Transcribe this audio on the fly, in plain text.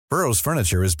Burrow's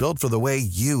furniture is built for the way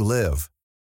you live.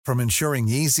 From ensuring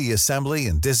easy assembly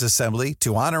and disassembly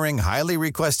to honoring highly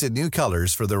requested new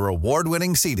colors for their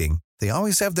award-winning seating, they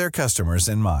always have their customers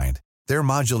in mind. Their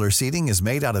modular seating is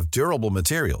made out of durable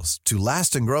materials to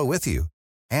last and grow with you.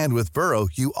 And with Burrow,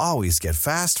 you always get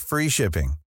fast, free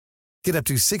shipping. Get up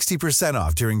to 60%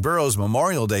 off during Burrow's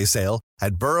Memorial Day sale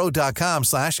at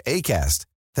burrow.com/ACAST.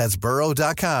 That's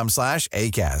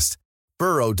burrow.com/ACAST.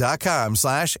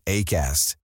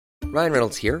 burrow.com/ACAST. Ryan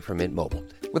Reynolds here from Mint Mobile.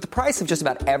 With the price of just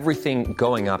about everything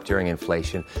going up during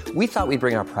inflation, we thought we'd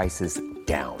bring our prices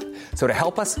down. So to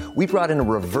help us, we brought in a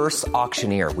reverse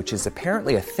auctioneer, which is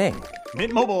apparently a thing.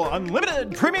 Mint Mobile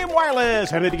Unlimited Premium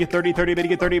Wireless. How to get 30, 30, how to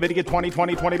get 30, how to get 20,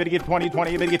 20, 20, how to get 20,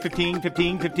 20, how to get 15,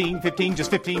 15, 15, 15, just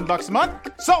 $15 a month?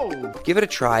 Sold! Give it a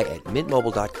try at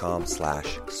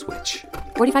mintmobile.com/switch.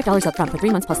 $45 up front for 3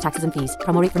 months plus taxes and fees.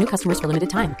 Promo rate for new customers for limited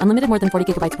time. Unlimited more than 40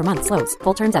 gigabytes per month. Slows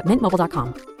full terms at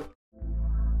mintmobile.com.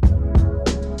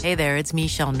 Hey there, it's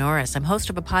Michelle Norris. I'm host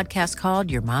of a podcast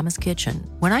called Your Mama's Kitchen.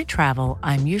 When I travel,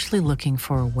 I'm usually looking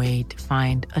for a way to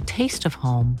find a taste of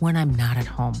home when I'm not at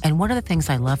home. And one of the things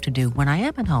I love to do when I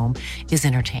am at home is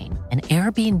entertain. And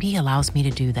Airbnb allows me to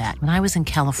do that. When I was in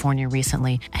California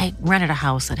recently, I rented a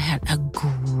house that had a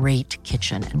great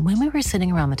kitchen. And when we were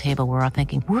sitting around the table, we were all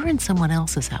thinking, we're in someone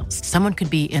else's house. Someone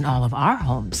could be in all of our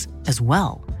homes as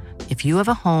well. If you have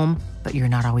a home, but you're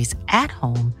not always at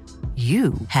home,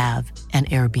 you have an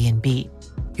Airbnb.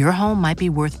 Your home might be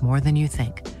worth more than you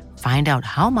think. Find out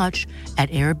how much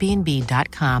at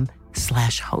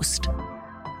airbnb.com/host.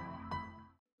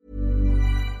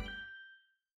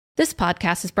 This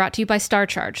podcast is brought to you by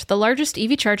StarCharge, the largest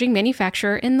EV charging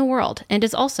manufacturer in the world, and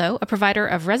is also a provider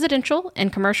of residential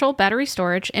and commercial battery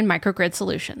storage and microgrid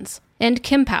solutions. And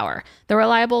KimPower, the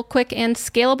reliable, quick, and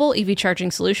scalable EV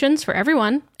charging solutions for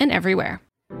everyone and everywhere.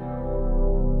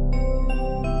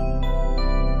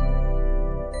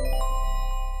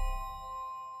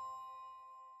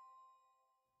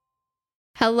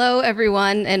 Hello,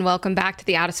 everyone, and welcome back to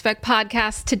the Out of Spec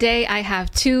podcast. Today, I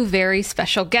have two very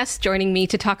special guests joining me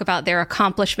to talk about their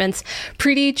accomplishments.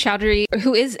 Preeti Chowdhury,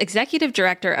 who is Executive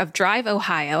Director of Drive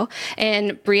Ohio,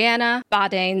 and Brianna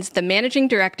Badanes, the Managing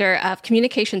Director of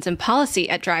Communications and Policy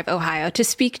at Drive Ohio, to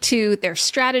speak to their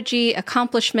strategy,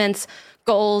 accomplishments,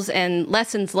 goals, and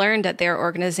lessons learned at their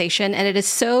organization. And it is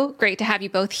so great to have you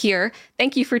both here.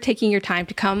 Thank you for taking your time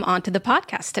to come onto the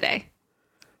podcast today.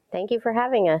 Thank you for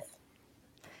having us.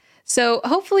 So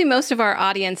hopefully most of our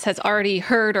audience has already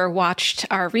heard or watched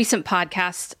our recent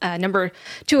podcast, number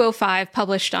 205,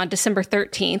 published on December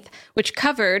 13th, which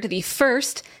covered the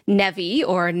first NEVI,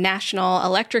 or National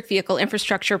Electric Vehicle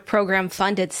Infrastructure Program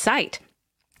funded site,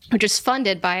 which is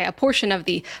funded by a portion of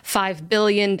the $5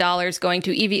 billion going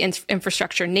to EV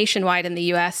infrastructure nationwide in the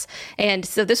U.S. And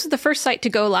so this is the first site to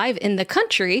go live in the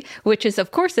country, which is,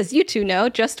 of course, as you two know,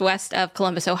 just west of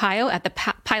Columbus, Ohio, at the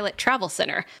Pilot Travel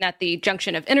Center, at the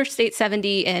junction of Interstate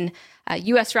 70 and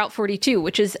U.S. Route 42,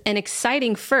 which is an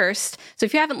exciting first. So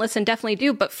if you haven't listened, definitely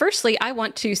do. But firstly, I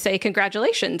want to say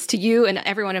congratulations to you and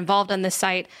everyone involved on this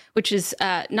site, which is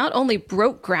not only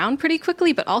broke ground pretty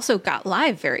quickly, but also got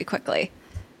live very quickly.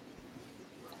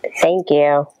 Thank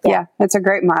you. Yeah, it's a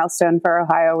great milestone for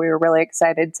Ohio. We were really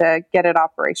excited to get it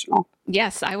operational.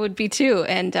 Yes, I would be too.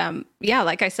 And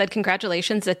like I said,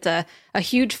 congratulations. It's a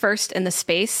huge first in the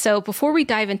space. So before we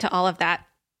dive into all of that,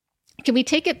 can we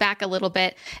take it back a little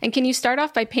bit? And can you start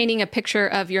off by painting a picture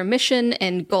of your mission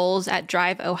and goals at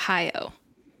Drive Ohio?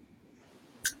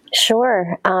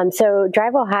 Sure. So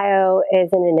Drive Ohio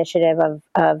is an initiative of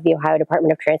the Ohio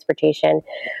Department of Transportation.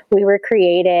 We were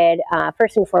created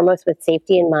first and foremost with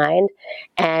safety in mind,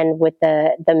 and with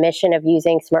the mission of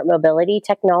using smart mobility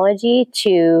technology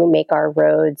to make our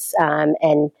roads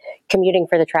and commuting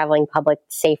for the traveling public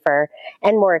safer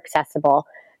and more accessible.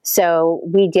 So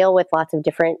we deal with lots of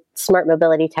different smart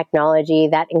mobility technology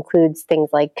that includes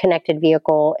things like connected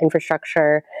vehicle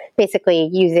infrastructure, basically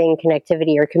using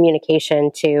connectivity or communication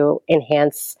to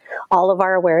enhance all of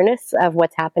our awareness of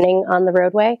what's happening on the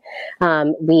roadway.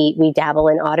 We dabble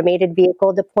in automated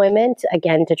vehicle deployment,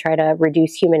 again, to try to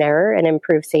reduce human error and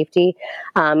improve safety.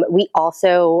 We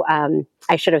also,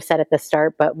 I should have said at the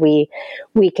start, but we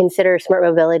consider smart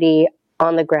mobility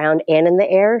on the ground and in the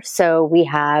air. So we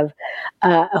have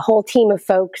a whole team of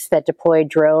folks that deploy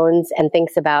drones and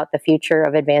thinks about the future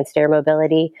of advanced air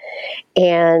mobility.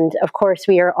 And of course,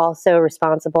 we are also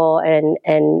responsible and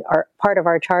our part of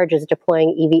our charge is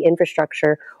deploying EV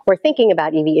infrastructure or thinking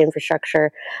about EV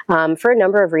infrastructure for a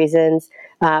number of reasons.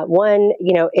 One,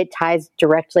 it ties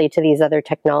directly to these other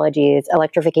technologies.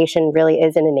 Electrification really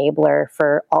is an enabler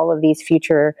for all of these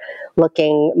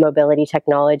future-looking mobility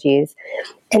technologies.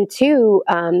 And two,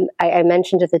 I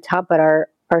mentioned at the top, but our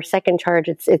second charge,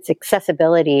 it's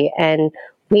accessibility. And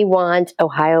we want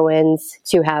Ohioans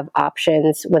to have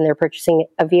options when they're purchasing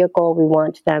a vehicle. We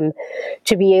want them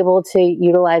to be able to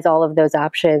utilize all of those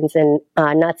options and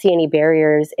not see any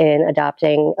barriers in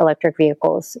adopting electric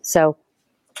vehicles. So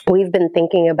we've been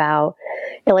thinking about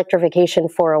electrification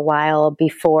for a while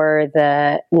before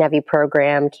the NEVI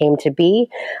program came to be.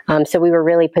 So we were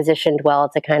really positioned well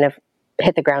to kind of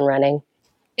hit the ground running.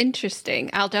 Interesting.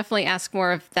 I'll definitely ask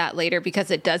more of that later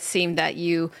because it does seem that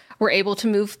you were able to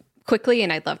move quickly,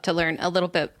 and I'd love to learn a little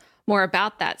bit more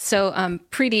about that. So,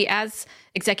 Preeti, as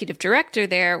executive director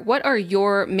there, what are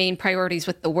your main priorities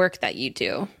with the work that you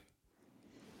do?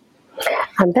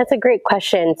 That's a great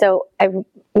question. So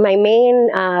my main,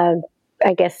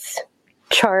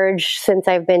 charge since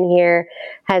I've been here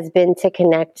has been to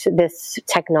connect this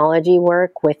technology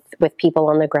work with people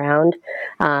on the ground.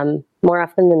 More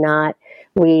often than not,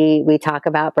 we talk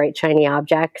about bright, shiny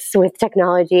objects with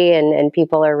technology, and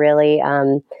people are really,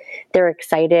 they're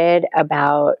excited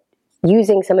about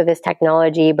using some of this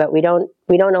technology, but we don't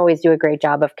always do a great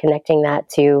job of connecting that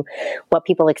to what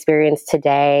people experience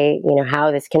today,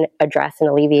 how this can address and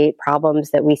alleviate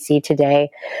problems that we see today.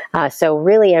 So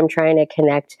really, I'm trying to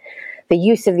connect the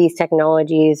use of these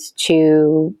technologies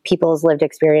to people's lived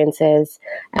experiences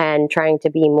and trying to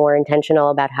be more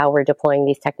intentional about how we're deploying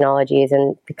these technologies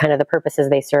and kind of the purposes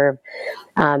they serve.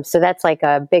 So that's like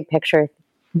a big picture,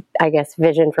 I guess,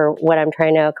 vision for what I'm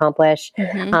trying to accomplish.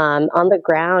 Mm-hmm. On the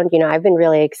ground, I've been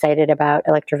really excited about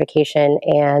electrification,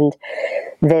 and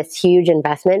this huge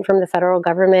investment from the federal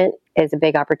government is a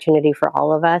big opportunity for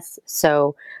all of us.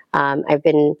 So I've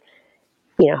been,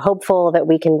 hopeful that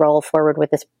we can roll forward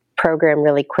with this program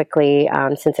really quickly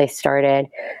since I started.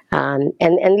 And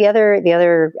the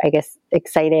other, I guess,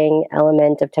 exciting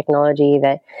element of technology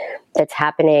that's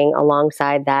happening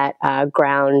alongside that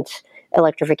ground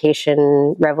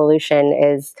electrification revolution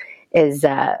is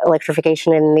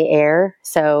electrification in the air.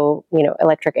 So,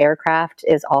 electric aircraft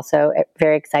is also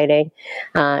very exciting.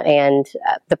 And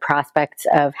the prospects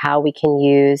of how we can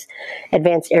use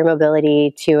advanced air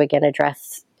mobility to, again,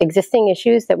 address existing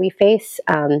issues that we face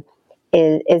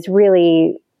is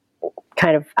really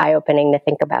kind of eye-opening to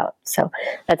think about. So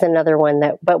that's another one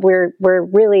but we're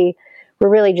really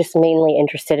just mainly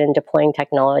interested in deploying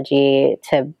technology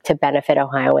to benefit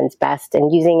Ohioans best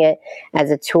and using it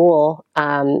as a tool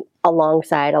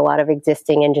alongside a lot of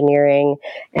existing engineering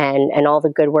and all the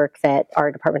good work that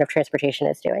our Department of Transportation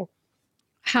is doing.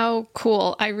 How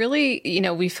cool. I really,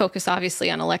 we focus obviously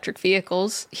on electric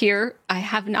vehicles here. I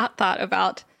have not thought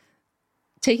about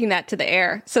taking that to the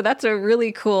air. So that's a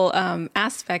really cool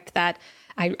aspect that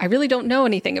I really don't know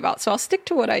anything about. So I'll stick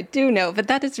to what I do know. But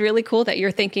that is really cool that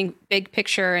you're thinking big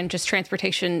picture and just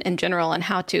transportation in general and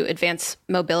how to advance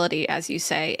mobility, as you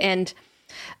say. And,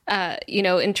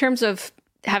 in terms of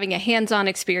having a hands-on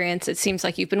experience, it seems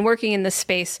like you've been working in this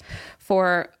space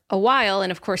for a while.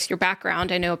 And of course, your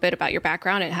background, I know a bit about your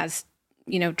background. It has,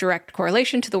 direct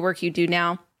correlation to the work you do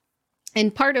now.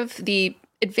 And part of the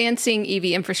advancing EV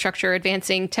infrastructure,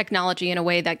 advancing technology in a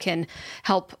way that can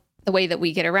help the way that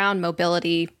we get around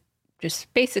mobility,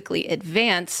 just basically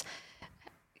advance,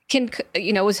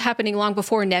 was happening long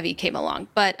before NEVI came along.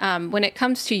 But when it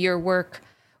comes to your work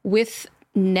with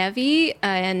NEVI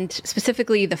and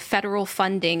specifically the federal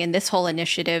funding and this whole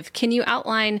initiative, can you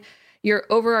outline your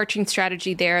overarching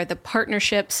strategy there, the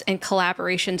partnerships and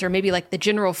collaborations, or maybe like the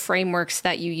general frameworks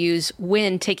that you use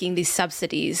when taking these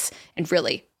subsidies and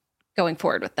really going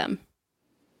forward with them?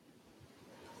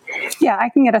 Yeah, I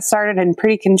can get us started and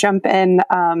Preeti can jump in.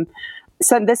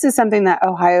 So this is something that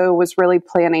Ohio was really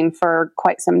planning for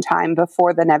quite some time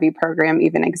before the NEVI program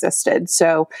even existed.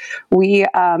 So we,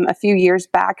 a few years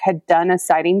back, had done a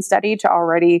siting study to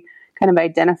already kind of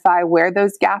identify where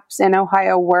those gaps in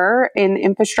Ohio were in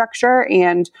infrastructure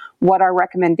and what our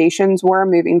recommendations were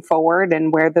moving forward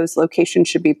and where those locations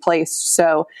should be placed.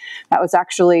 So that was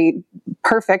actually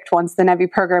perfect. Once the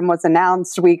NEVI program was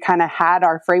announced, we kind of had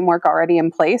our framework already in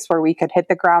place where we could hit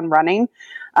the ground running.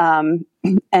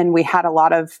 And we had a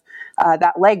lot of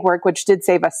that legwork, which did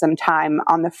save us some time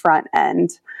on the front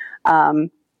end.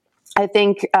 I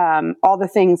think all the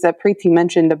things that Preeti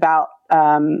mentioned about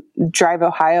Drive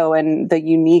Ohio and the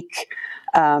unique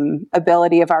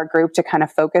ability of our group to kind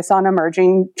of focus on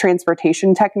emerging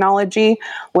transportation technology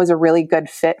was a really good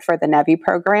fit for the NEVI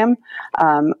program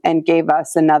and gave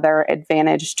us another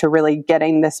advantage to really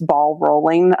getting this ball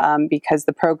rolling because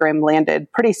the program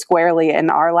landed pretty squarely in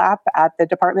our lap at the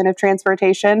Department of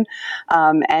Transportation.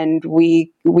 And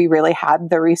we really had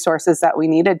the resources that we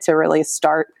needed to really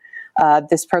start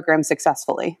this program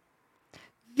successfully.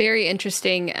 Very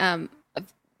interesting.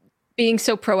 Being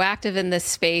so proactive in this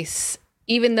space,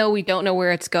 even though we don't know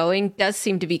where it's going, does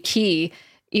seem to be key.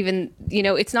 Even,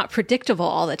 it's not predictable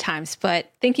all the times,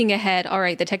 but thinking ahead, all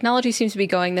right, the technology seems to be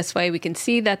going this way. We can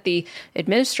see that the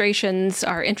administrations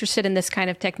are interested in this kind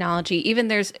of technology. Even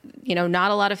there's,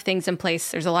 not a lot of things in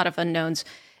place. There's a lot of unknowns.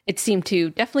 It seemed to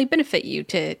definitely benefit you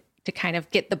to kind of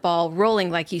get the ball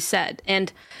rolling, like you said.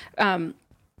 And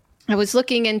I was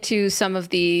looking into some of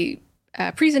the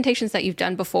presentations that you've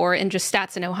done before and just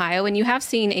stats in Ohio, and you have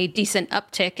seen a decent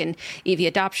uptick in EV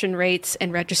adoption rates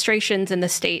and registrations in the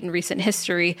state in recent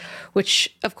history,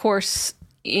 which of course,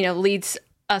 leads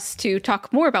us to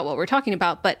talk more about what we're talking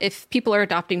about. But if people are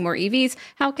adopting more EVs,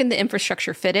 how can the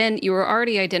infrastructure fit in? You were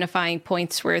already identifying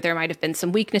points where there might have been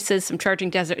some weaknesses, some charging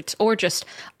deserts, or just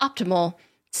optimal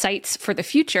sites for the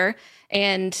future.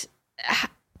 And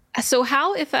so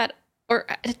how, if at or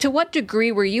to what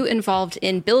degree were you involved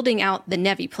in building out the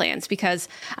NEVI plans? Because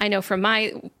I know from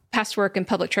my past work in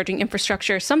public charging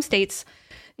infrastructure, some states,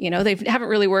 they haven't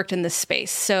really worked in this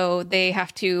space. So they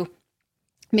have to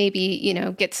maybe,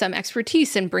 get some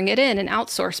expertise and bring it in and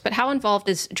outsource. But how involved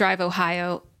is Drive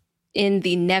Ohio in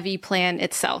the NEVI plan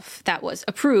itself that was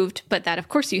approved, but that, of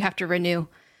course, you have to renew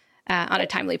on a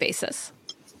timely basis?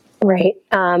 Right.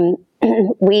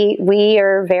 We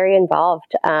are very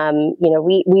involved.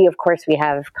 We of course we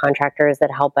have contractors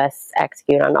that help us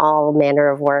execute on all manner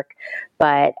of work,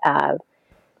 but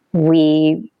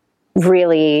we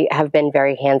really have been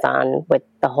very hands-on with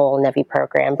the whole NEVI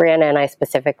program. Brianna and I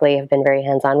specifically have been very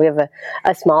hands-on. We have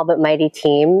a small but mighty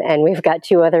team, and we've got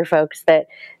two other folks that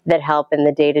help in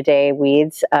the day-to-day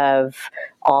weeds of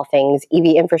all things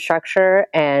EV infrastructure,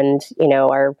 and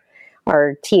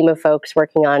our team of folks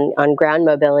working on ground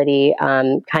mobility,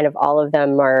 kind of all of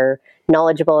them are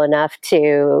knowledgeable enough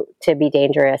to be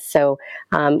dangerous. So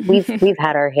we've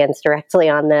had our hands directly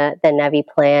on the NEVI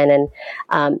plan,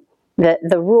 and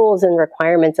the rules and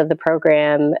requirements of the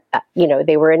program.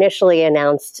 They were initially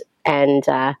announced and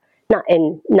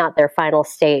not their final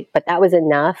state, but that was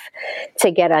enough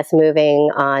to get us moving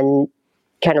on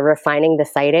kind of refining the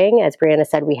siting. As Brianna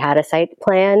said, we had a site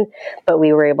plan, but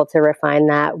we were able to refine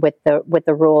that with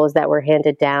the rules that were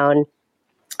handed down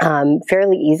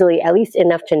fairly easily, at least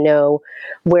enough to know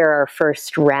where our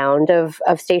first round of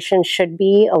stations should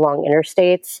be along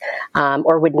interstates,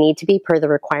 or would need to be per the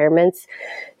requirements.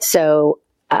 So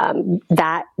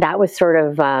that was sort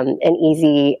of an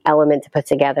easy element to put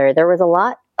together. There was a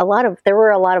lot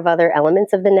of other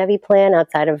elements of the NEVI plan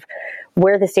outside of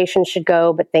where the station should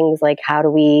go, but things like how do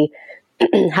we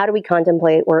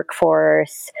contemplate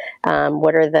workforce?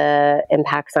 What are the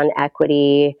impacts on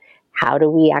equity? How do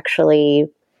we actually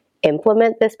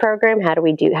implement this program? How do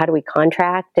we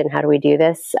contract, and how do we do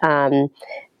this?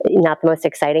 Not the most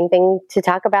exciting thing to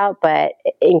talk about, but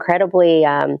incredibly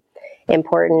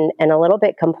important and a little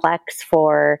bit complex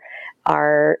for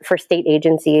state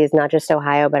agencies, not just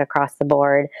Ohio, but across the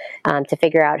board, to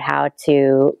figure out how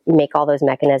to make all those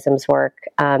mechanisms work.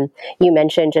 You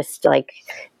mentioned just like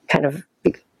kind of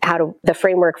the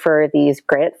framework for these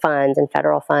grant funds and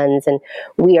federal funds, and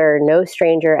we are no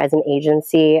stranger as an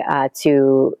agency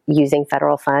to using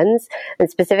federal funds. And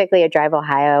specifically at Drive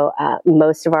Ohio,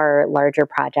 most of our larger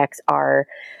projects are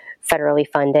federally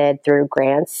funded through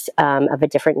grants of a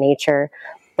different nature.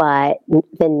 But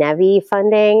the NEVI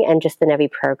funding and just the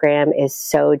NEVI program is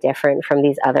so different from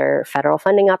these other federal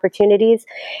funding opportunities.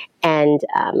 And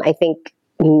I think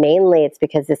mainly it's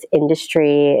because this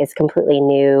industry is completely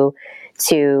new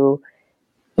to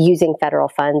using federal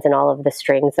funds and all of the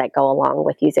strings that go along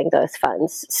with using those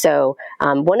funds. So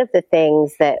one of the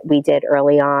things that we did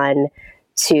early on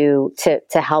to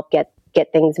help get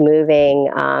things moving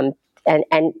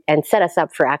and set us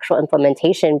up for actual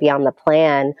implementation beyond the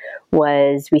plan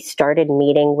was we started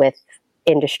meeting with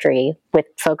industry, with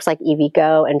folks like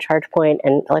EVgo and ChargePoint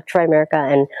and Electrify America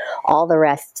and all the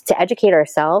rest, to educate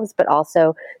ourselves, but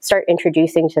also start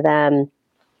introducing to them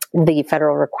the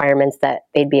federal requirements that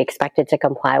they'd be expected to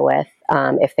comply with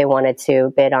if they wanted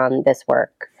to bid on this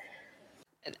work.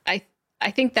 I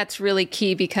think that's really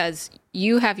key because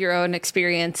you have your own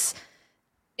experience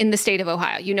in the state of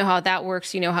Ohio. You know how that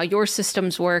works. You know how your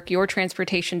systems work, your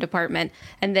transportation department,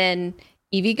 and then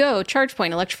EVgo,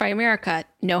 ChargePoint, Electrify America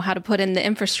know how to put in the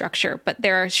infrastructure. But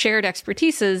there are shared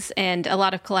expertises and a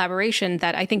lot of collaboration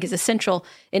that I think is essential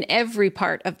in every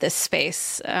part of this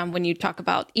space. When you talk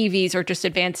about EVs or just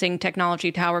advancing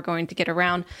technology to how we're going to get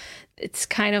around, it's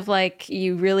kind of like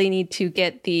you really need to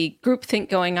get the groupthink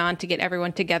going on to get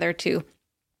everyone together to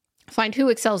find who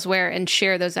excels where and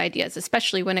share those ideas,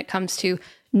 especially when it comes to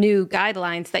new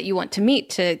guidelines that you want to meet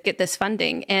to get this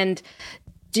funding. And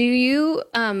Do you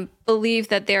believe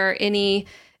that there are any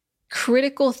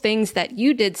critical things that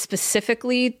you did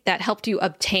specifically that helped you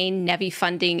obtain NEVI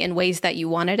funding in ways that you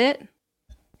wanted it?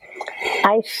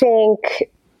 I think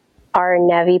our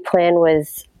NEVI plan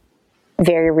was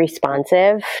very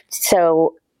responsive.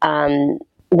 So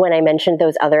when I mentioned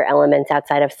those other elements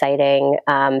outside of siting,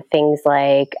 things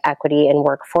like equity and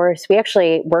workforce,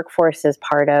 workforce is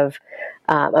part of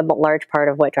a large part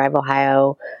of what Drive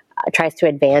Ohio tries to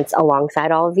advance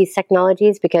alongside all of these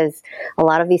technologies, because a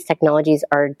lot of these technologies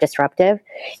are disruptive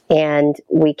and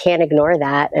we can't ignore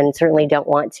that, and certainly don't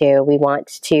want to. We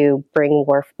want to bring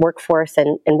workforce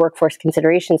and workforce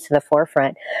considerations to the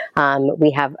forefront. We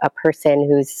have a person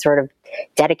who's sort of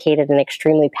dedicated and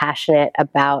extremely passionate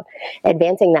about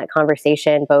advancing that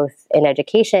conversation, both in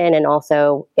education and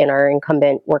also in our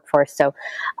incumbent workforce. So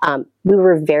we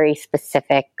were very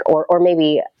specific, or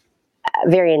maybe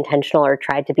very intentional, or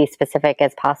tried to be specific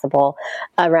as possible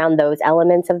around those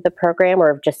elements of the program, or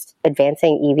of just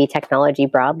advancing EV technology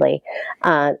broadly.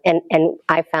 And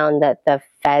I found that the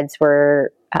feds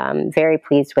were very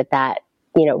pleased with that,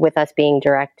 with us being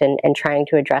direct and trying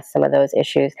to address some of those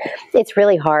issues. It's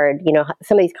really hard.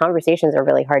 Some of these conversations are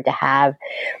really hard to have.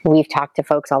 We've talked to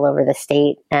folks all over the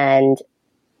state, and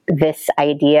this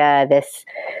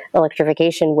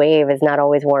electrification wave is not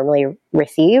always warmly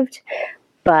received,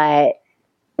 but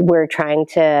we're trying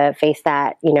to face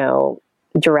that,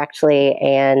 directly.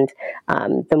 And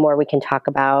the more we can talk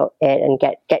about it and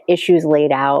get issues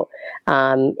laid out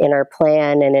in our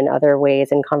plan and in other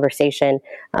ways in conversation,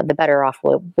 the better off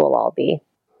we'll all be.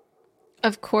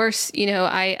 Of course,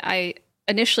 I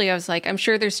initially was like, I'm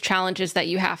sure there's challenges that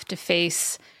you have to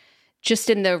face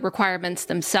just in the requirements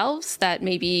themselves that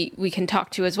maybe we can talk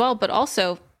to as well, but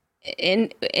also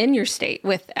in your state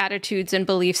with attitudes and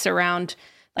beliefs around,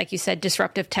 like you said,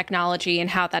 disruptive technology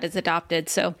and how that is adopted.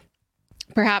 So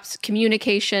perhaps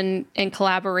communication and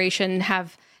collaboration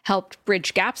have helped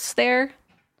bridge gaps there.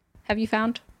 Have you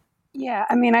found? Yeah,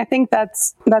 I think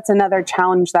that's another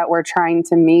challenge that we're trying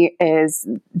to meet, is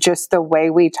just the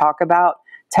way we talk about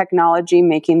technology,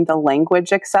 making the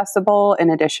language accessible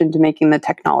in addition to making the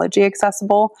technology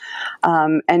accessible.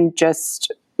 And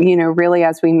just, really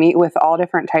as we meet with all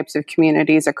different types of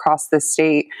communities across the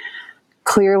state,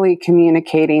 clearly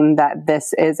communicating that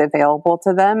this is available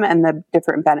to them and the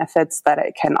different benefits that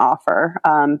it can offer.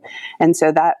 And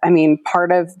so that,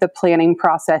 part of the planning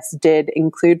process did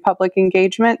include public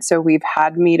engagement. So we've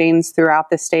had meetings throughout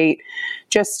the state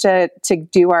just to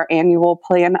do our annual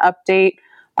plan update.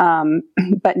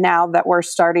 But now that we're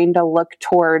starting to look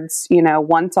towards,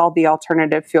 once all the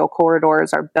alternative fuel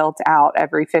corridors are built out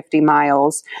every 50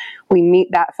 miles, we meet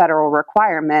that federal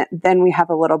requirement, then we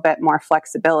have a little bit more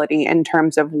flexibility in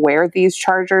terms of where these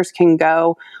chargers can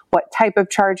go, what type of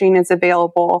charging is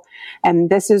available. And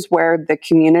this is where the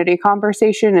community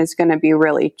conversation is going to be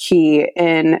really key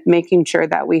in making sure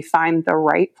that we find the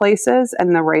right places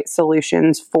and the right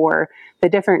solutions for the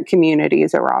different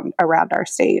communities around our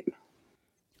state.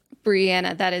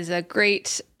 Brianna, that is a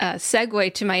great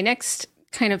segue to my next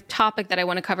kind of topic that I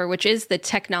want to cover, which is the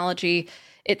technology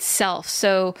itself.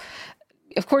 So,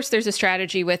 of course, there's a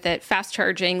strategy with it: fast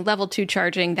charging, level 2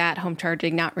 charging, that home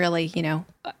charging, not really,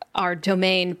 our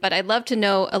domain. But I'd love to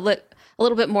know a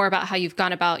little bit more about how you've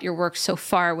gone about your work so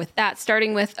far with that,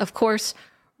 starting with, of course,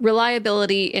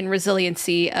 reliability and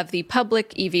resiliency of the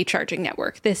public EV charging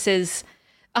network. This is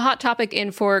a hot topic,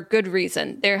 and for good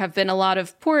reason. There have been a lot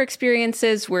of poor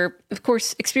experiences. We're, of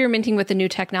course, experimenting with the new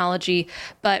technology,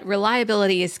 but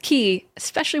reliability is key,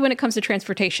 especially when it comes to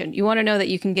transportation. You want to know that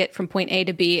you can get from point A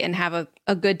to B and have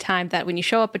a good time, that when you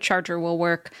show up, a charger will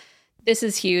work. This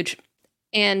is huge.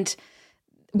 And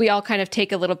we all kind of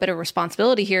take a little bit of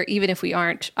responsibility here, even if we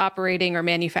aren't operating or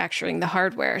manufacturing the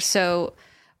hardware. So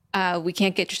we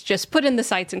can't just put in the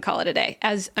sites and call it a day,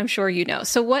 as I'm sure you know.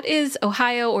 So what is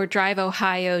Ohio or Drive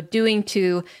Ohio doing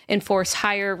to enforce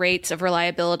higher rates of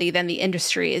reliability than the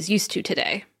industry is used to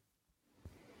today?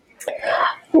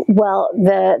 Well,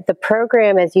 the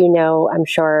program, as you know, I'm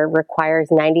sure, requires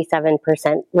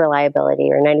 97% reliability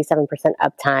or 97%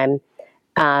 uptime.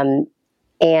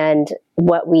 And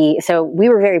we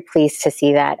were very pleased to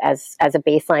see that as a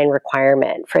baseline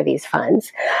requirement for these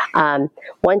funds.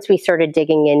 Once we started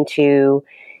digging into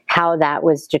how that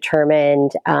was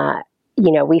determined,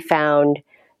 we found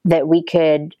that we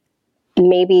could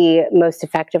maybe most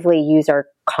effectively use our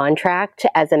contract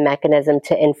as a mechanism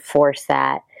to enforce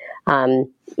that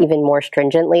even more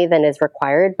stringently than is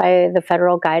required by the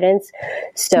federal guidance.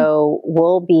 So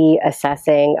we'll be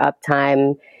assessing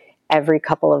uptime every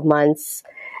couple of months,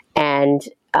 and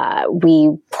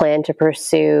we plan to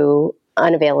pursue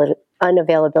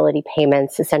unavailability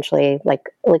payments, essentially like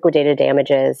liquidated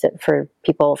damages for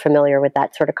people familiar with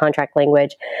that sort of contract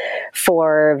language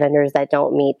for vendors that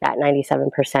don't meet that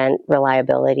 97%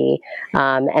 reliability.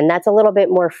 And that's a little bit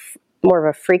more of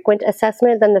a frequent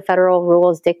assessment than the federal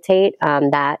rules dictate,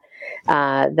 that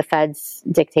the feds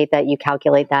dictate that you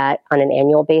calculate that on an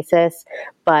annual basis.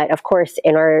 But of course,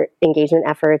 in our engagement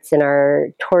efforts, in our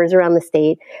tours around the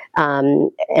state,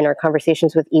 in our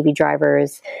conversations with EV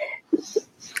drivers,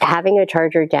 having a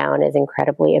charger down is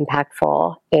incredibly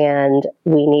impactful, and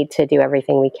we need to do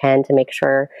everything we can to make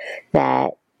sure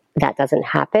that that doesn't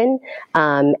happen.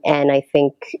 And I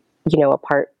think,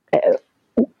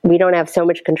 we don't have so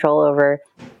much control over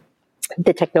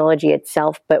the technology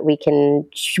itself, but we can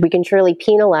surely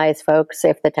penalize folks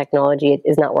if the technology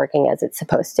is not working as it's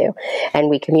supposed to. And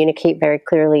we communicate very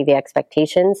clearly the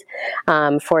expectations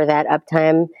for that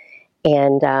uptime.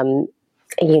 And,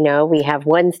 we have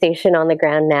one station on the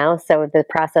ground now, so the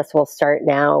process will start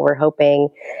now. We're hoping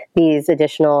these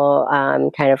additional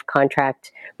kind of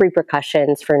contract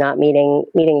repercussions for not meeting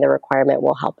the requirement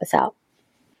will help us out.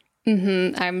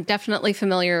 Mm-hmm. I'm definitely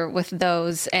familiar with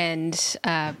those, and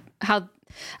the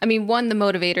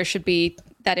motivator should be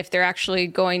that if they're actually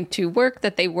going to work,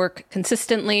 that they work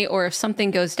consistently, or if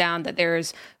something goes down, that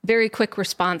there's very quick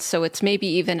response, so it's maybe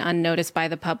even unnoticed by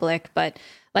the public. But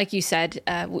like you said,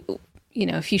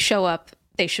 if you show up,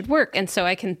 they should work. And so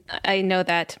I know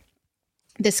that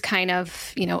this kind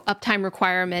of, uptime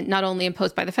requirement, not only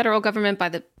imposed by the federal government, by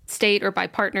the state, or by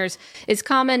partners, is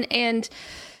common and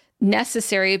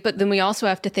necessary. But then we also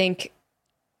have to think,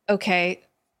 okay,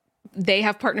 they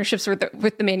have partnerships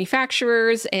with the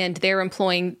manufacturers, and they're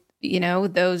employing,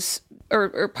 those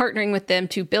or partnering with them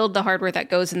to build the hardware that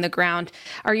goes in the ground.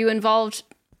 Are you involved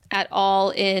at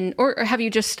all in, or have you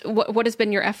just, what has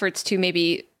been your efforts to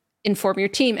maybe inform your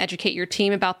team, educate your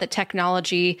team about the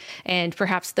technology and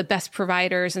perhaps the best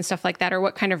providers and stuff like that? Or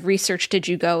what kind of research did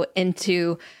you go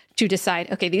into to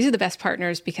decide, okay, these are the best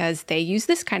partners because they use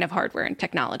this kind of hardware and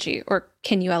technology? Or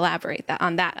can you elaborate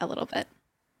on that a little bit?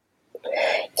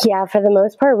 Yeah, for the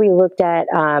most part, we looked at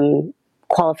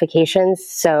qualifications.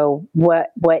 So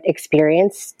what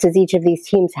experience does each of these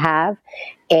teams have?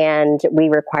 And we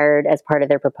required, as part of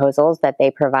their proposals, that they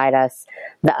provide us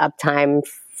the uptime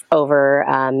over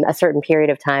a certain period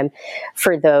of time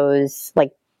for those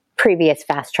like previous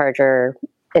fast charger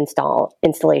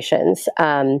installations.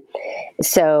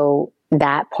 So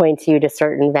that points you to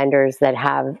certain vendors that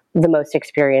have the most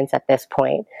experience at this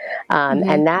point.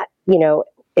 And that,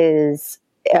 is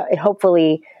it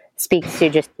hopefully speaks to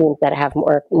just teams that have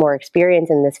more experience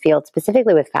in this field,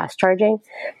 specifically with fast charging,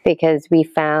 because we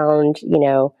found,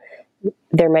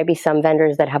 there might be some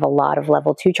vendors that have a lot of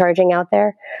level 2 charging out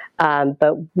there.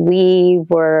 But we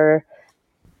were,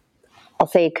 I'll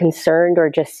say, concerned or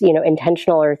just,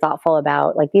 intentional or thoughtful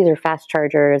about, like, these are fast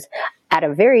chargers at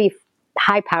a very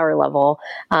high power level.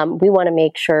 We want to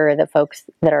make sure that folks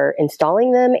that are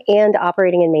installing them and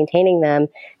operating and maintaining them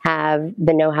have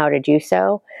the know-how to do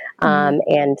so.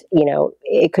 And,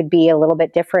 it could be a little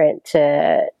bit different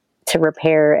to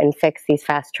repair and fix these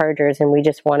fast chargers. And we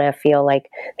just want to feel like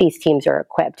these teams are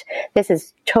equipped. This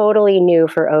is totally new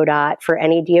for ODOT, for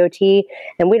any DOT.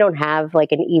 And we don't have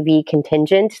like an EV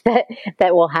contingent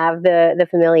that will have the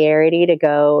familiarity to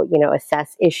go,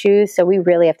 assess issues. So we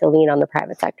really have to lean on the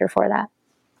private sector for that.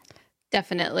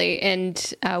 Definitely.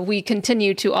 And we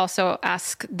continue to also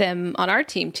ask them on our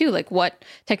team too, like, what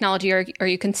technology are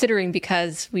you considering?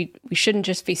 Because we shouldn't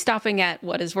just be stopping at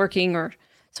what is working or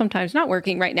sometimes not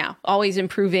working right now, always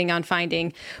improving on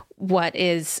finding what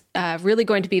is really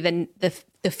going to be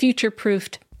the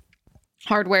future-proofed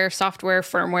hardware, software,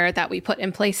 firmware that we put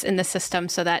in place in the system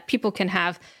so that people can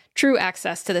have true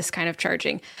access to this kind of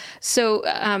charging.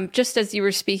 So just as you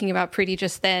were speaking about, Preeti,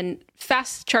 just then,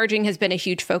 fast charging has been a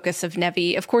huge focus of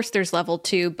NEVI. Of course, there's level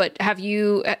 2, but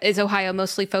is Ohio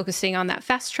mostly focusing on that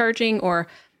fast charging or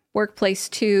workplace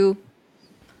 2?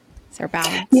 Is there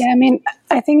balance? Yeah,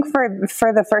 I think for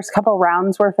the first couple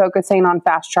rounds, we're focusing on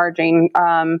fast charging,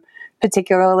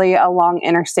 particularly along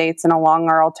interstates and along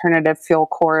our alternative fuel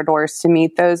corridors to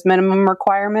meet those minimum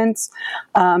requirements.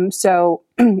 So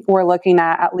we're looking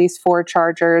at least 4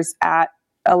 chargers at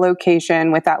a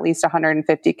location with at least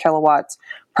 150 kilowatts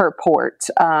per port.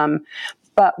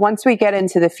 But once we get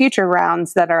into the future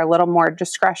rounds that are a little more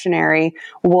discretionary,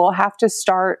 we'll have to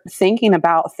start thinking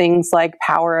about things like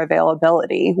power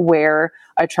availability, where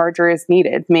a charger is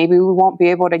needed. Maybe we won't be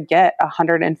able to get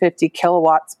 150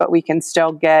 kilowatts, but we can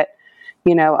still get,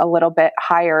 a little bit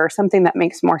higher, or something that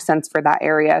makes more sense for that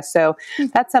area. So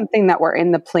that's something that we're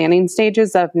in the planning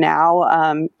stages of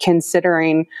now,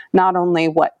 considering not only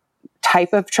what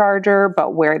type of charger,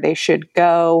 but where they should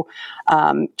go.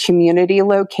 Community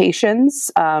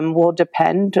locations will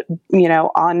depend,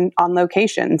 on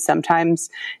location. Sometimes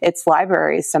it's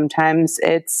libraries, sometimes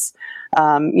it's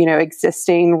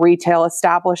existing retail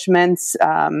establishments,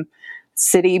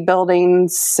 city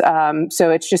buildings.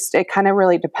 So it kind of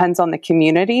really depends on the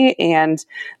community. And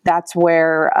that's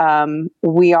where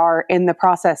we are in the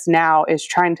process now, is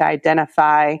trying to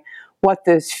identify what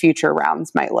those future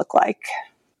rounds might look like.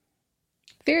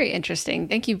 Very interesting.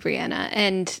 Thank you, Brianna.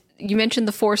 And you mentioned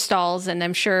the 4 stalls, and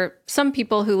I'm sure some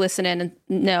people who listen in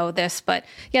know this, but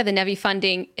yeah, the NEVI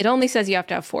funding, it only says you have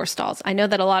to have 4 stalls. I know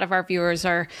that a lot of our viewers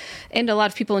and a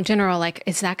lot of people in general, like,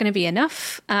 is that going to be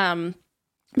enough?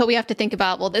 But we have to think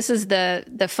about, well, this is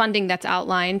the funding that's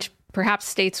outlined. Perhaps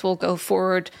states will go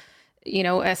forward,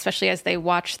 especially as they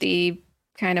watch the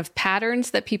kind of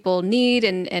patterns that people need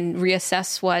and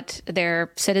reassess what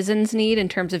their citizens need in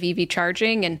terms of EV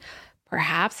charging, and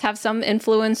perhaps have some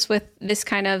influence with this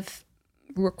kind of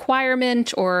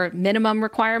requirement or minimum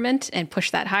requirement and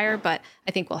push that higher. But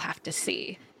I think we'll have to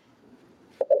see.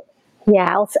 Yeah,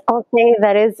 I'll say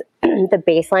that is the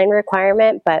baseline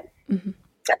requirement, but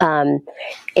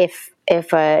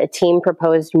if a team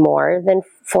proposed more than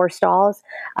 4 stalls,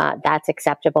 that's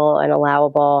acceptable and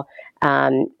allowable.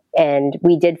 And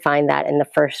we did find that in the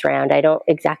first round. I don't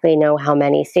exactly know how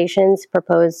many stations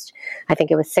proposed. I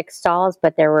think it was 6 stalls,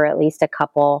 but there were at least a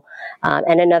couple.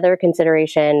 And another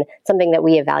consideration, something that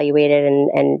we evaluated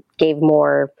and gave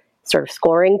more sort of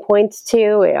scoring points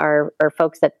to, are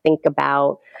folks that think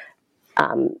about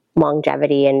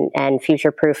longevity and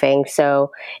future proofing.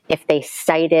 So if they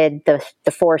cited the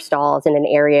 4 stalls in an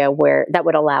area where that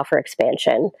would allow for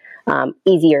expansion,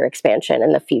 easier expansion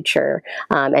in the future,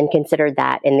 and considered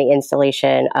that in the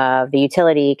installation of the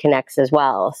utility connects as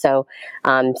well. So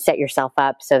set yourself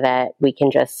up so that we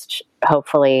can just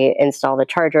hopefully install the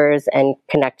chargers and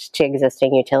connect to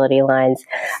existing utility lines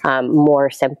more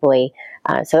simply.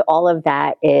 So all of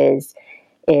that is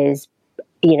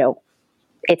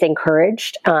it's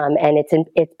encouraged, and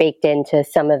it's baked into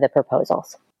some of the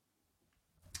proposals.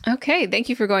 Okay, thank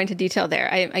you for going into detail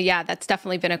there. Yeah, that's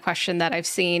definitely been a question that I've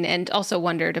seen and also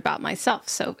wondered about myself.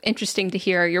 So interesting to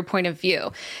hear your point of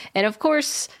view. And of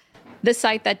course, the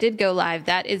site that did go live,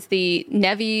 that is the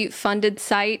NEVI funded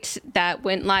site that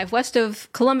went live west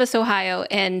of Columbus, Ohio.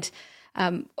 And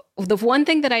the one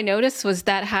thing that I noticed was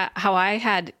that how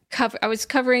I was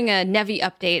covering a NEVI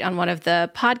update on one of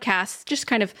the podcasts, just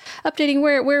kind of updating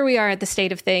where we are at the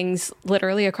state of things,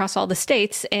 literally across all the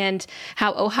states, and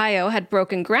how Ohio had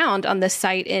broken ground on this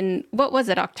site in,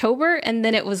 October? And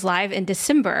then it was live in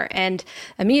December. And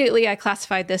immediately I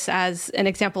classified this as an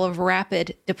example of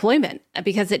rapid deployment,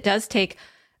 because it does take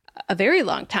a very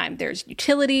long time. There's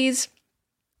utilities,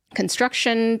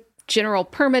 construction, general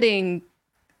permitting,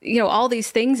 all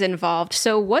these things involved.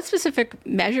 So what specific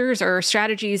measures or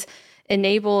strategies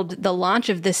enabled the launch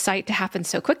of this site to happen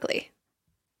so quickly?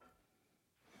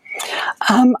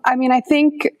 I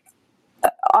think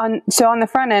on the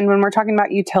front end, when we're talking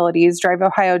about utilities, Drive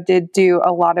Ohio did do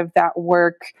a lot of that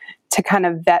work to kind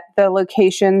of vet the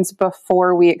locations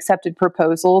before we accepted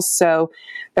proposals. So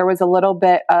there was a little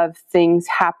bit of things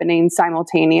happening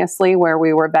simultaneously where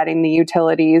we were vetting the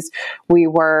utilities. We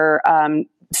were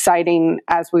citing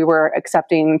as we were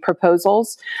accepting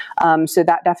proposals. So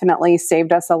that definitely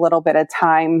saved us a little bit of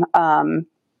time. And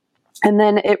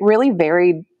then it really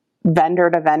varied vendor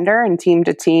to vendor and team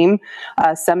to team.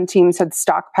 Some teams had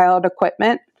stockpiled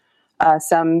equipment,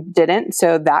 some didn't.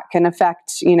 So that can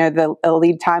affect, the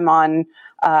lead time on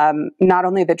not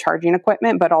only the charging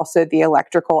equipment, but also the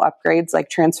electrical upgrades like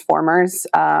transformers.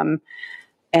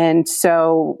 And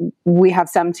so we have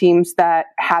some teams that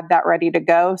had that ready to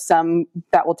go, some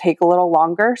that will take a little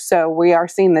longer. So we are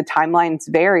seeing the timelines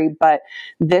vary, but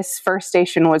this first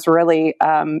station was really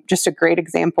just a great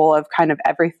example of kind of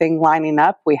everything lining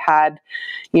up. We had,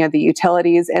 the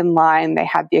utilities in line, they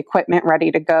had the equipment ready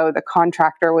to go, the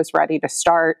contractor was ready to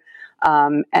start.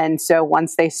 And so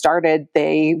once they started,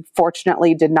 they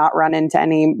fortunately did not run into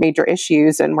any major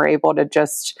issues and were able to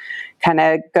just kind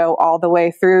of go all the way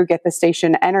through, get the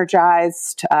station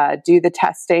energized, do the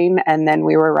testing, and then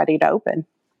we were ready to open.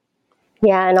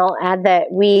 Yeah, and I'll add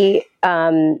that we're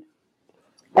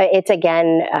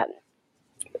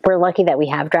lucky that we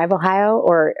have Drive Ohio,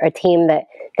 or a team that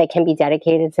can be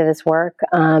dedicated to this work.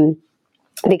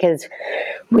 Because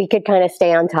we could kind of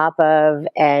stay on top of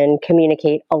and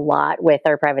communicate a lot with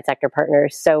our private sector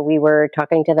partners. So we were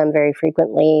talking to them very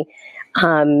frequently,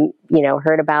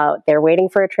 heard about they're waiting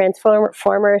for a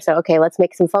transformer. So, okay, let's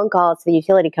make some phone calls to the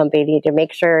utility company to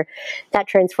make sure that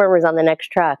transformer is on the next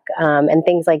truck, and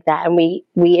things like that. And we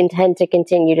intend to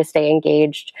continue to stay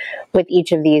engaged with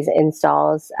each of these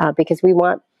installs because we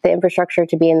want the infrastructure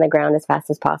to be in the ground as fast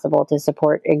as possible to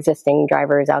support existing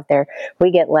drivers out there.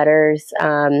 We get letters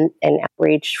and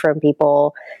outreach from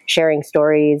people sharing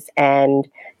stories, and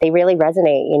they really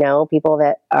resonate. People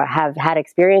that have had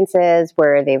experiences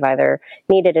where they've either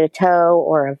needed a tow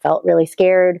or have felt really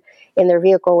scared in their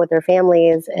vehicle with their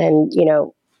families, and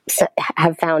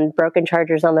have found broken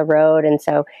chargers on the road. And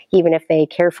so even if they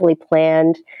carefully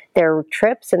planned their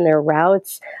trips and their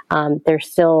routes, they're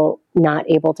still not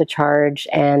able to charge.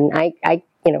 And I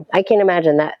can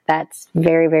imagine that that's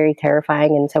very, very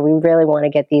terrifying. And so we really want to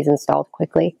get these installed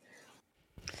quickly.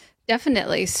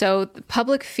 Definitely. So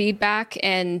public feedback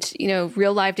and,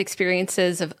 real lived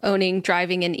experiences of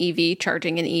driving an EV,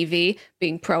 charging an EV,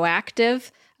 being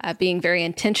proactive, being very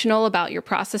intentional about your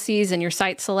processes and your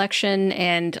site selection,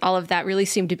 and all of that really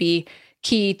seem to be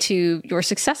key to your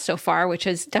success so far, which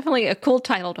is definitely a cool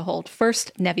title to hold.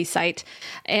 First NEVI site.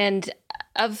 And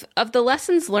of the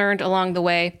lessons learned along the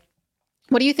way,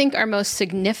 what do you think are most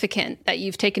significant that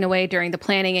you've taken away during the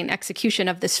planning and execution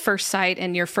of this first site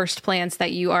and your first plans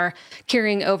that you are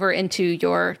carrying over into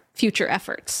your future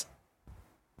efforts?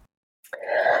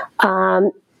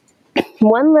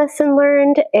 One lesson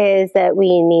learned is that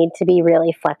we need to be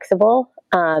really flexible.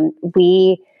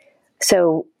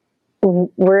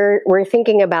 We're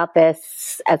thinking about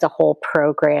this as a whole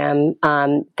program.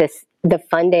 The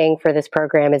funding for this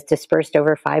program is dispersed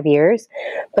over 5 years,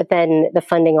 but then the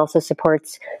funding also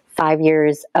supports 5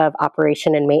 years of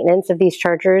operation and maintenance of these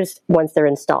chargers once they're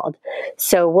installed.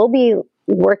 So we'll be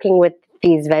working with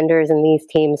these vendors and these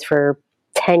teams for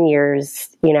 10 years,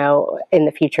 in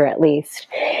the future at least.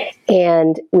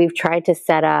 And we've tried to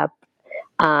set up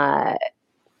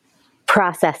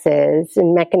processes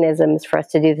and mechanisms for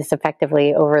us to do this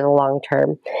effectively over the long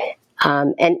term.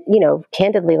 And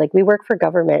candidly, we work for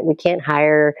government. We can't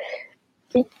hire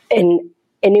an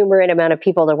innumerate amount of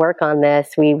people to work on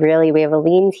this. We have a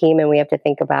lean team, and we have to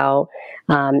think about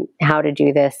how to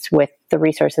do this with the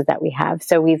resources that we have.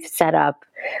 So we've set up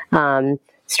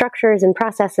structures and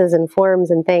processes and forms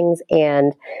and things,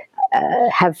 and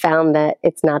have found that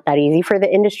it's not that easy for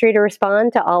the industry to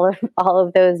respond to all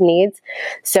of those needs.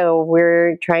 So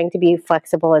we're trying to be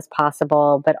flexible as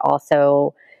possible, but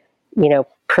also,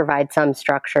 provide some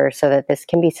structure so that this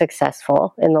can be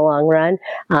successful in the long run.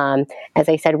 As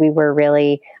I said, we were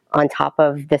really on top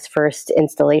of this first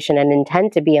installation and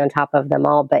intend to be on top of them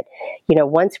all. But,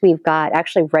 once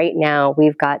right now,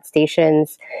 we've got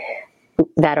stations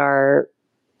that are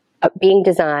being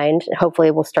designed.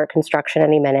 Hopefully we'll start construction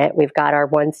any minute. We've got our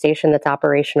one station that's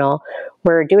operational.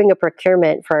 We're doing a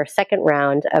procurement for our second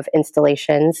round of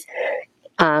installations.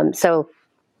 So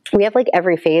we have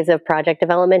every phase of project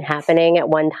development happening at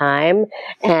one time,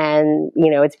 and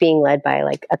it's being led by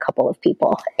a couple of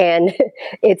people, and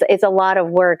it's a lot of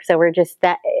work. So we're just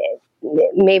that.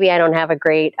 Maybe I don't have a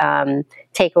great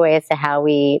takeaway as to how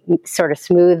we sort of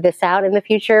smooth this out in the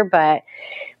future, but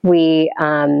we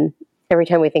every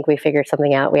time we think we figured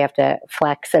something out, we have to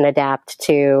flex and adapt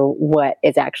to what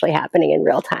is actually happening in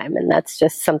real time. And that's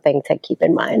just something to keep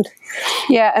in mind.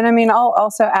 Yeah. And I'll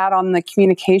also add on the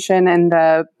communication and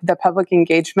the public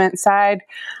engagement side.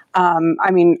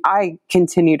 I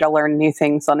continue to learn new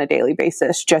things on a daily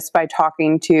basis just by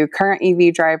talking to current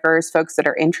EV drivers, folks that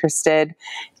are interested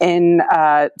in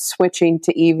switching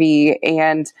to EV.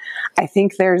 And I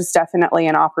think there's definitely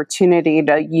an opportunity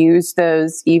to use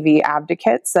those EV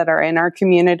advocates that are in our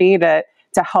community to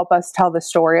help us tell the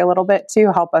story a little bit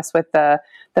too, help us with the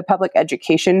public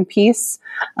education piece.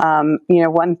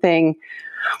 One thing,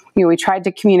 we tried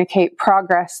to communicate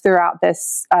progress throughout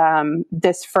this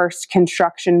first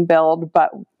construction build,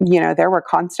 but there were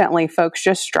constantly folks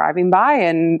just driving by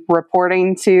and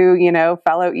reporting to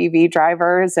fellow EV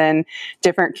drivers and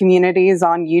different communities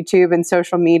on YouTube and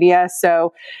social media.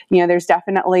 So there's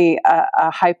definitely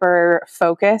a hyper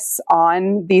focus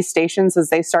on these stations as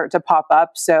they start to pop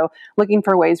up. So looking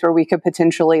for ways where we could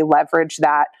potentially leverage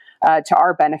that to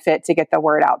our benefit to get the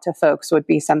word out to folks would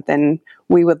be something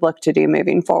we would look to do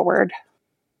moving forward.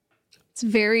 It's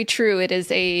very true. It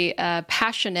is a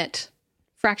passionate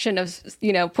fraction of,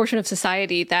 portion of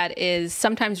society that is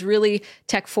sometimes really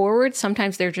tech forward.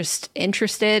 Sometimes they're just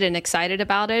interested and excited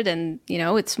about it. And,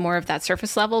 it's more of that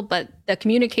surface level, but the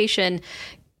communication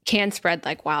can spread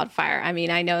like wildfire.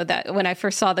 I know that when I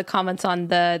first saw the comments on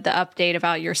the update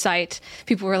about your site,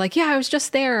 people were like, yeah, I was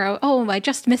just there. Oh, I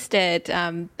just missed it.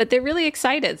 But they're really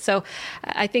excited. So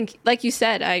I think, like you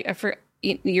said,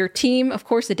 your team, of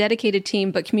course, a dedicated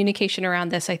team, but communication around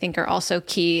this, I think, are also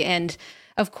key. And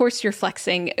of course, you're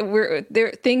flexing.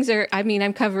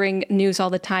 I'm covering news all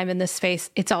the time in this space.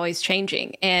 It's always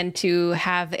changing. And to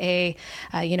have a,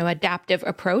 adaptive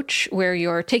approach where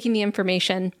you're taking the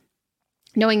information,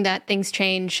 knowing that things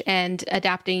change and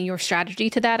adapting your strategy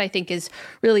to that, I think is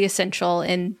really essential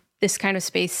in this kind of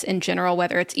space in general,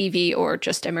 whether it's EV or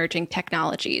just emerging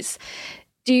technologies.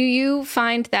 Do you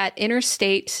find that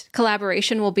interstate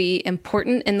collaboration will be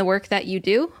important in the work that you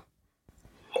do?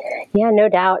 Yeah, no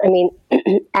doubt. I mean,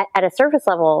 at a surface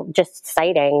level, just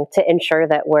siting to ensure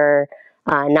that we're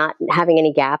not having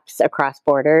any gaps across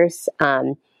borders.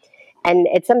 And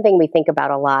it's something we think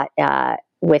about a lot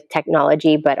with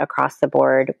technology, but across the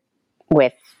board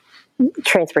with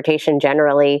transportation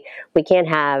generally. We can't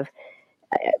have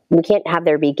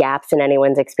there be gaps in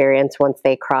anyone's experience once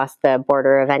they cross the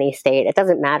border of any state. It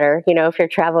doesn't matter, if you're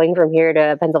traveling from here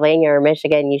to Pennsylvania or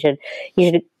Michigan, you should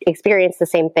experience the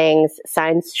same things.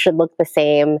 Signs should look the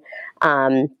same.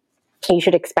 You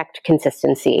should expect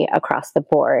consistency across the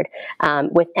board.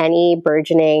 With any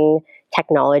burgeoning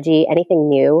technology, anything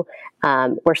new,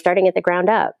 we're starting at the ground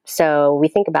up. So we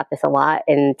think about this a lot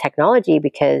in technology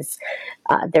because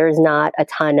there's not a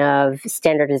ton of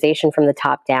standardization from the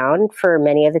top down for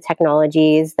many of the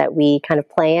technologies that we kind of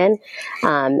play in.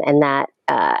 And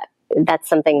that's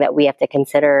something that we have to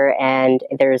consider. And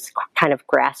there's kind of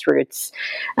grassroots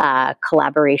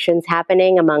collaborations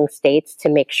happening among states to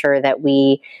make sure that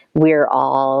we're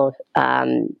all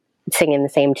singing the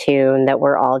same tune, that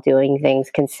we're all doing things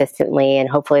consistently, and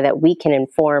hopefully that we can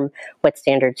inform what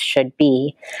standards should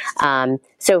be.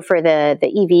 So for the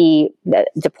EV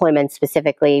deployment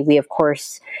specifically, we of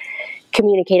course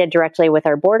communicated directly with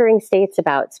our bordering states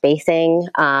about spacing,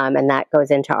 and that goes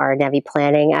into our NEVI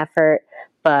planning effort.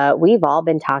 But we've all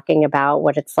been talking about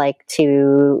what it's like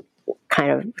to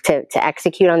to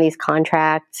execute on these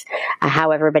contracts,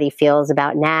 how everybody feels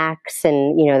about NACs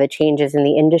and, the changes in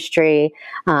the industry.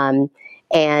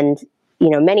 And,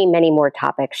 many, many more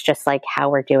topics, just like how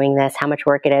we're doing this, how much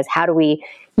work it is, how do we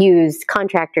use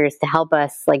contractors to help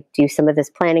us do some of this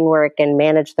planning work and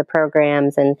manage the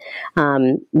programs. And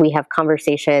we have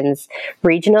conversations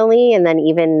regionally, and then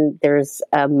even there's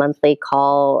a monthly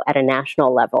call at a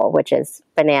national level, which is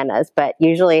bananas, but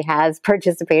usually has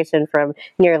participation from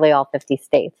nearly all 50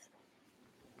 states.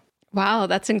 Wow,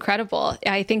 that's incredible.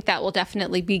 I think that will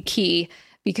definitely be key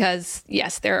because,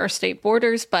 yes, there are state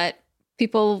borders, but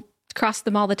people cross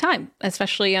them all the time,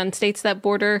 especially on states that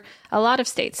border a lot of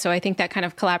states. So I think that kind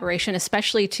of collaboration,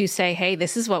 especially to say, hey,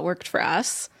 this is what worked for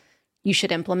us, you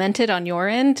should implement it on your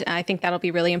end. I think that'll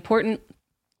be really important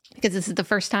because this is the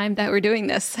first time that we're doing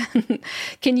this.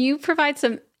 Can you provide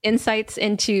some insights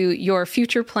into your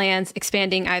future plans,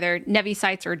 expanding either NEVI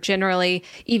sites or generally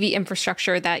EV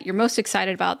infrastructure that you're most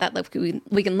excited about that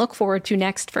we can look forward to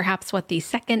next, perhaps what the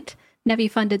second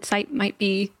NEVI funded site might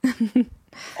be?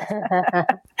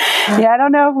 Yeah, I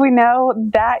don't know if we know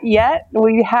that yet.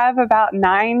 We have about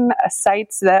 9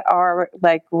 sites that are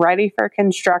ready for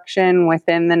construction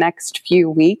within the next few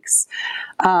weeks.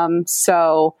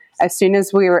 So as soon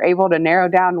as we were able to narrow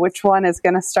down which one is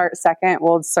going to start second,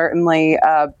 we'll certainly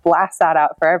blast that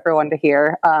out for everyone to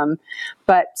hear.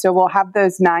 But so we'll have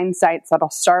those 9 sites that'll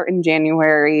start in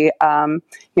January,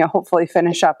 hopefully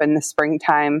finish up in the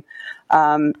springtime.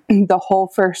 The whole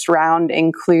first round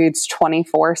includes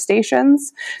 24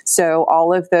 stations. So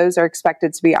all of those are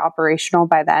expected to be operational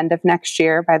by the end of next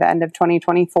year, by the end of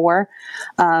 2024.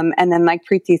 And then like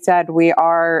Preeti said, we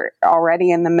are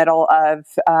already in the middle of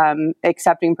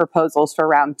accepting proposals for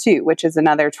round 2, which is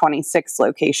another 26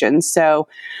 locations. So,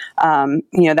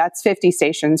 that's 50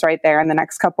 stations right there in the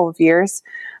next couple of years.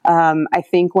 I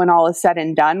think when all is said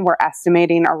and done, we're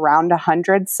estimating around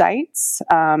 100 sites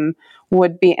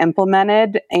would be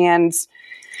implemented. And,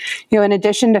 in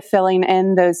addition to filling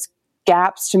in those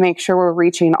gaps to make sure we're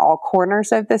reaching all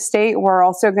corners of the state, we're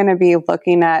also going to be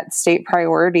looking at state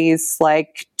priorities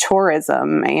like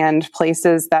tourism and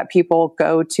places that people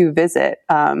go to visit.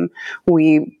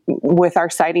 With our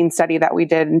siting study that we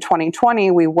did in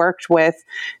 2020, we worked with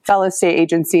fellow state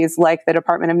agencies like the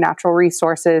Department of Natural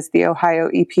Resources, the Ohio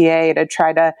EPA, to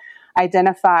try to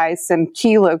identify some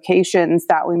key locations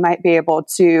that we might be able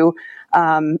to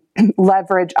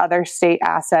leverage other state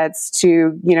assets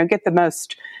to, get the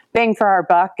most bang for our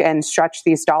buck and stretch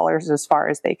these dollars as far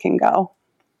as they can go.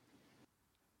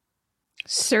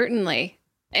 Certainly.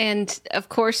 And of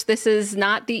course, this is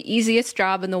not the easiest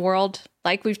job in the world.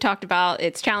 Like we've talked about,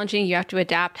 it's challenging. You have to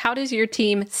adapt. How does your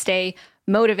team stay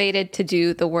motivated to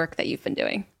do the work that you've been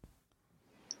doing?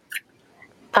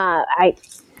 I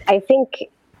think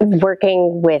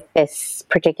working with this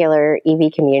particular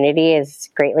EV community is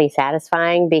greatly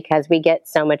satisfying because we get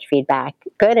so much feedback,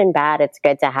 good and bad. It's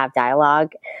good to have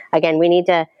dialogue. Again,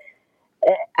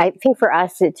 I think for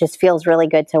us, it just feels really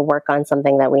good to work on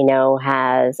something that we know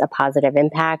has a positive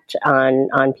impact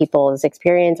on people's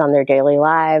experience, on their daily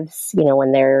lives,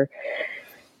 when they're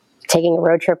taking a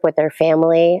road trip with their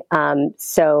family.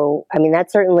 So, that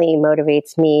certainly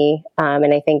motivates me.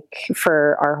 And I think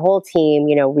for our whole team,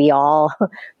 we all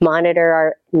monitor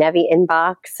our NEVI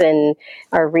inbox and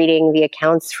are reading the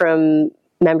accounts from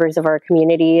members of our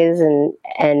communities,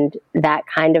 and that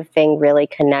kind of thing really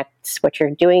connects what you're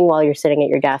doing while you're sitting at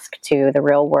your desk to the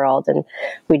real world. And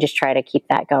we just try to keep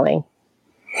that going.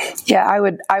 Yeah, I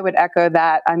would echo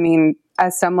that.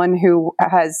 As someone who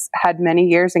has had many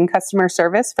years in customer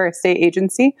service for a state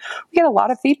agency, we get a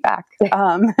lot of feedback.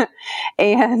 And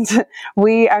as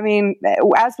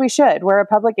we should, we're a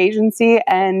public agency,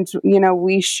 and,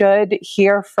 we should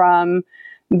hear from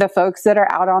the folks that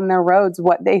are out on their roads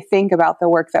what they think about the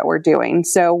work that we're doing.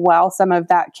 So while some of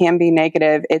that can be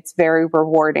negative, it's very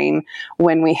rewarding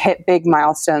when we hit big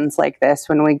milestones like this,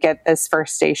 when we get this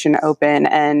first station open,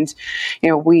 and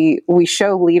we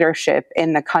show leadership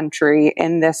in the country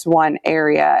in this one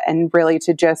area, and really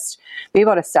to just be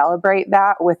able to celebrate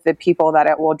that with the people that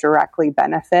it will directly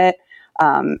benefit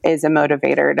is a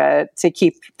motivator to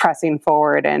keep pressing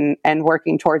forward and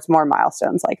working towards more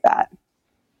milestones like that.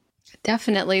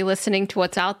 Definitely listening to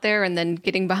what's out there and then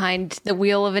getting behind the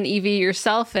wheel of an EV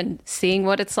yourself and seeing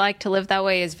what it's like to live that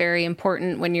way is very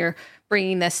important when you're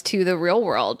bringing this to the real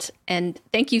world. And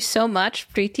thank you so much,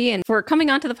 Preeti, and for coming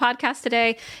onto the podcast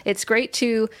today. It's great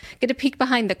to get a peek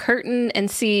behind the curtain and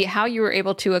see how you were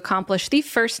able to accomplish the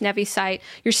first NEVI site,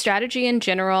 your strategy in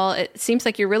general. It seems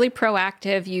like you're really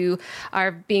proactive. You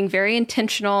are being very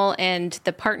intentional, and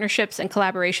the partnerships and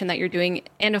collaboration that you're doing,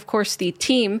 and of course, the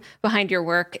team behind your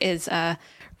work is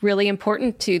really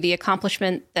important to the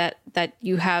accomplishment that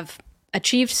you have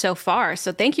achieved so far.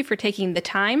 So thank you for taking the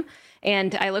time.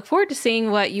 And I look forward to seeing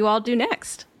what you all do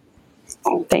next.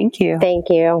 Thank you.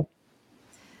 Thank you.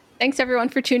 Thanks, everyone,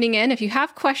 for tuning in. If you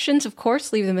have questions, of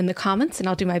course, leave them in the comments, and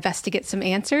I'll do my best to get some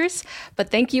answers. But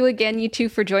thank you again, you two,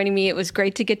 for joining me. It was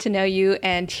great to get to know you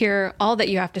and hear all that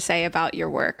you have to say about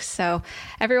your work. So,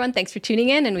 everyone, thanks for tuning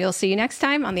in, and we'll see you next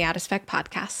time on the Out of Spec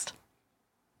podcast.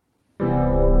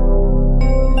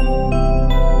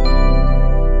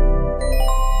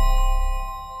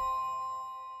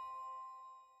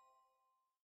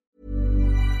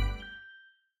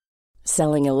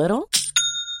 Selling a little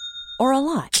or a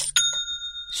lot?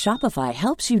 Shopify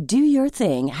helps you do your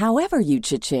thing however you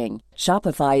cha-ching.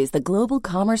 Shopify is the global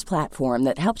commerce platform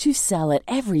that helps you sell at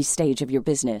every stage of your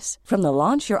business. From the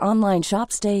launch your online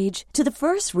shop stage to the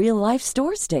first real-life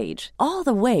store stage, all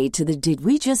the way to the did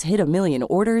we just hit a million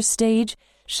orders stage.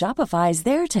 Shopify is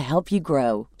there to help you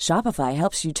grow. Shopify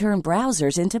helps you turn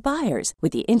browsers into buyers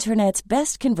with the internet's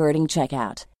best converting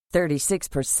checkout.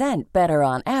 36% better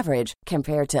on average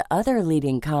compared to other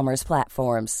leading commerce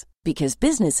platforms. Because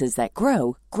businesses that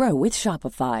grow, grow with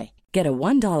Shopify. Get a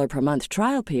 $1 per month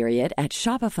trial period at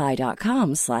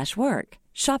shopify.com/work.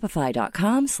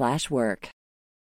 Shopify.com/work.